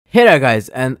Hey there guys,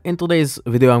 and in today's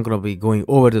video I'm gonna be going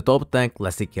over the top 10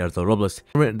 classic hairs of Roblox.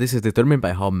 This is determined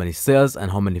by how many sales and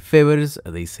how many favors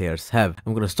these hairs have.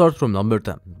 I'm gonna start from number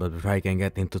 10, but before I can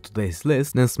get into today's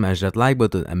list, then smash that like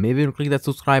button and maybe even click that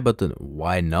subscribe button,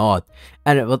 why not?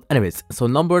 But anyways, so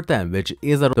number 10, which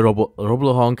is a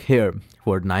Roblohonk hair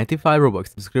for 95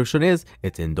 Robux. Description is,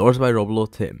 it's endorsed by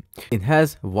Roblox team. It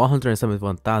has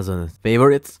 171,000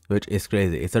 favorites, which is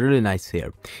crazy. It's a really nice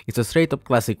hair. It's a straight up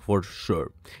classic for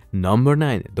sure. Number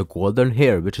 9, the golden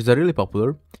hair, which is a really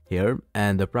popular hair,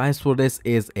 and the price for this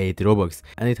is 80 Robux,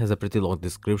 and it has a pretty long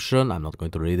description. I'm not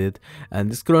going to read it,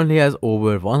 and this currently has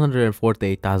over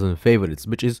 148,000 favorites,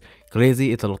 which is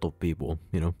crazy. It's a lot of people,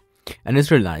 and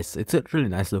it's really nice. It's really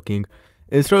nice looking.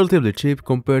 It's relatively cheap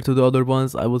compared to the other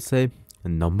ones, I would say.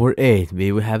 And number 8,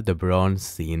 we will have the bronze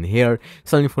scene here,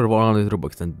 selling for 100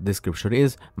 Robux, and the description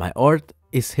is, my art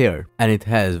is here, and it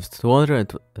has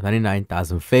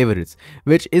 229,000 favorites,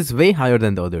 which is way higher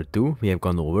than the other two we have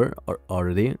gone over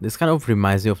already. This kind of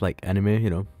reminds me of like anime,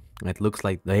 it looks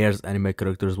like the hairs anime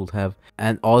characters would have,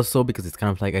 and also because it's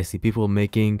kind of like I see people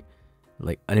making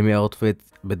like anime outfits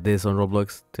with this on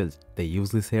Roblox because they use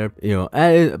this hair,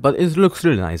 but it looks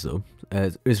really nice though.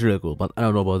 It's really cool, but I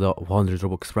don't know about the 100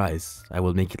 Robux price. I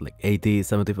will make it like 80,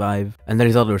 75, and there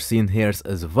is other scene hairs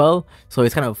as well, so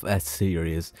it's kind of as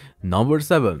serious. Number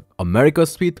 7,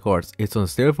 America's Sweethearts. It's on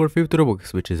sale for 50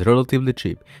 Robux, which is relatively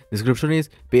cheap. Description is,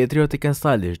 patriotic and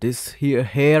stylish. This here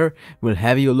hair will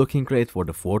have you looking great for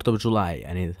the 4th of July,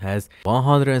 and it has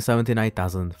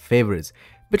 179,000 favorites,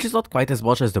 which is not quite as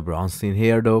much as the bronze scene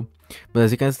hair though. But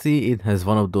as you can see, it has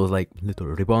one of those like little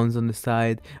ribbons on the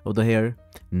side of the hair.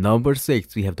 Number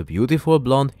 6, we have the beautiful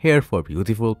blonde hair for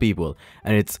beautiful people,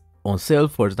 and it's on sale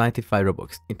for 95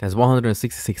 Robux. It has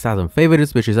 166,000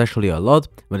 favorites, which is actually a lot,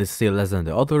 but it's still less than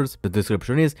the others. The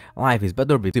description is, life is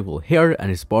better beautiful hair,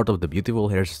 and it's part of the beautiful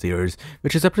hair series,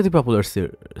 which is a pretty popular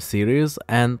series,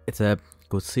 and it's a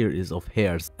good series of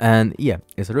hairs. And yeah,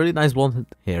 it's a really nice blonde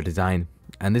hair design,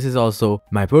 and this is also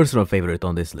my personal favorite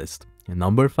on this list. And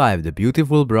number 5, the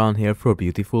beautiful brown hair for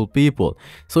beautiful people.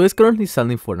 So it's currently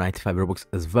selling for 95 Robux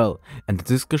as well, and the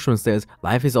description says,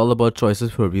 life is all about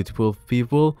choices for beautiful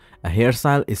people. A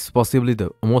hairstyle is possibly the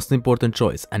most important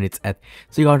choice, and it's at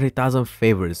 300,000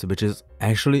 favorites, which is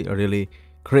actually really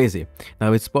crazy.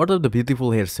 Now it's part of the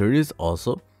beautiful hair series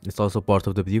also. It's also part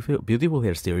of the beautiful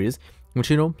hair series,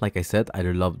 which like I said, I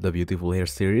love the beautiful hair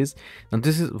series. Now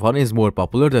this one is more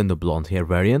popular than the blonde hair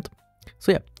variant,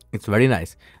 so yeah, it's very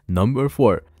nice. Number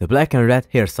 4, the black and red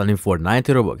hair selling for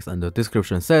 90 Robux, and the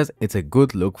description says, it's a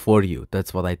good look for you.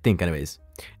 That's what I think anyways.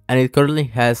 And it currently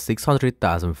has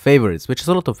 600,000 favorites, which is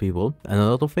a lot of people and a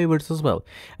lot of favorites as well.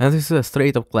 And this is a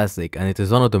straight up classic, and it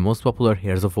is one of the most popular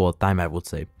hairs of all time, I would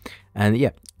say. And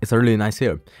yeah, it's a really nice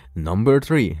hair. Number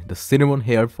 3, the cinnamon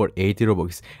hair for 80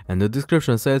 Robux, and the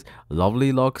description says,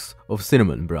 lovely locks of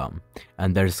cinnamon brown.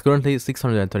 And there's currently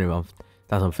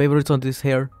 621,000 favorites on this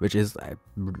hair, which is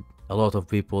a lot of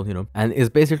people, and it's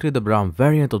basically the brown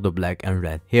variant of the black and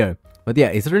red hair. But yeah,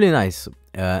 it's really nice,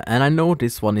 and I know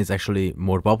this one is actually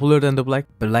more popular than the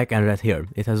black and red hair.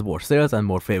 It has more sales and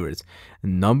more favorites.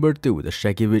 Number 2, the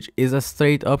shaggy, which is a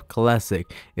straight up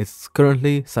classic. It's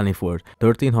currently selling for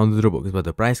 1300 Robux, but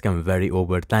the price can vary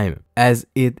over time, as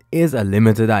it is a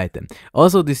limited item.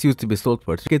 Also, this used to be sold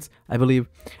for tickets, I believe,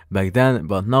 back then,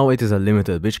 but now it is a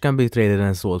limited, which can be traded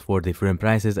and sold for different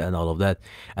prices and all of that.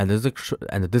 And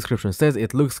the description says,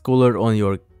 it looks cooler on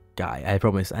your guy, I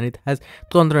promise, and it has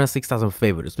 206,000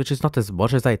 favorites, which is not as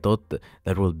much as I thought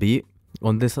that would be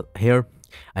on this hair.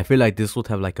 I feel like this would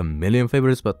have like 1 million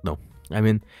favorites, but no. I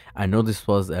mean, I know this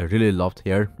was a really loved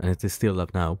hair, and it is still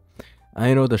loved now.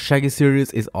 I know the shaggy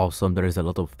series is awesome. There is a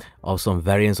lot of awesome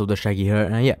variants of the shaggy hair,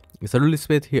 and yeah, it's a really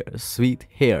sweet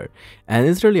hair, and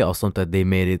it's really awesome that they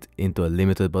made it into a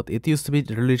limited, but it used to be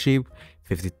really cheap,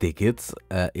 50 tickets.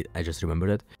 I just remember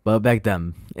that, but back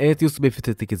then it used to be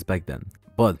 50 tickets back then.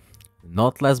 But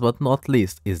not last but not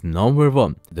least is number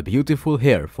 1, the beautiful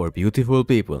hair for beautiful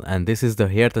people, and this is the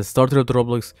hair that started the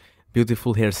Roblox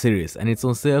beautiful hair series, and it's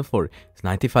on sale for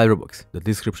 95 Robux. The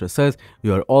description says,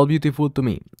 you are all beautiful to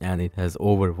me, and it has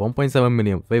over 1.7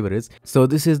 million favorites. So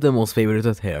this is the most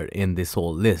favorited hair in this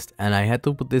whole list, and I had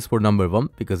to put this for number 1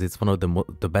 because it's one of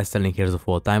the best selling hairs of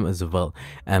all time as well,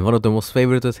 and one of the most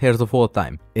favorited hairs of all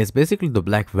time. It's basically the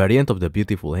black variant of the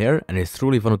beautiful hair, and it's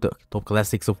truly one of the top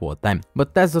classics of all time.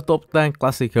 But that's the top 10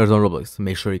 classic hairs on Roblox.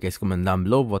 Make sure you guys comment down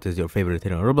below what is your favorite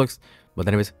hair on Roblox. But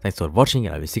anyways, thanks for watching,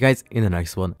 and I will see you guys in the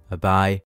next one. Bye.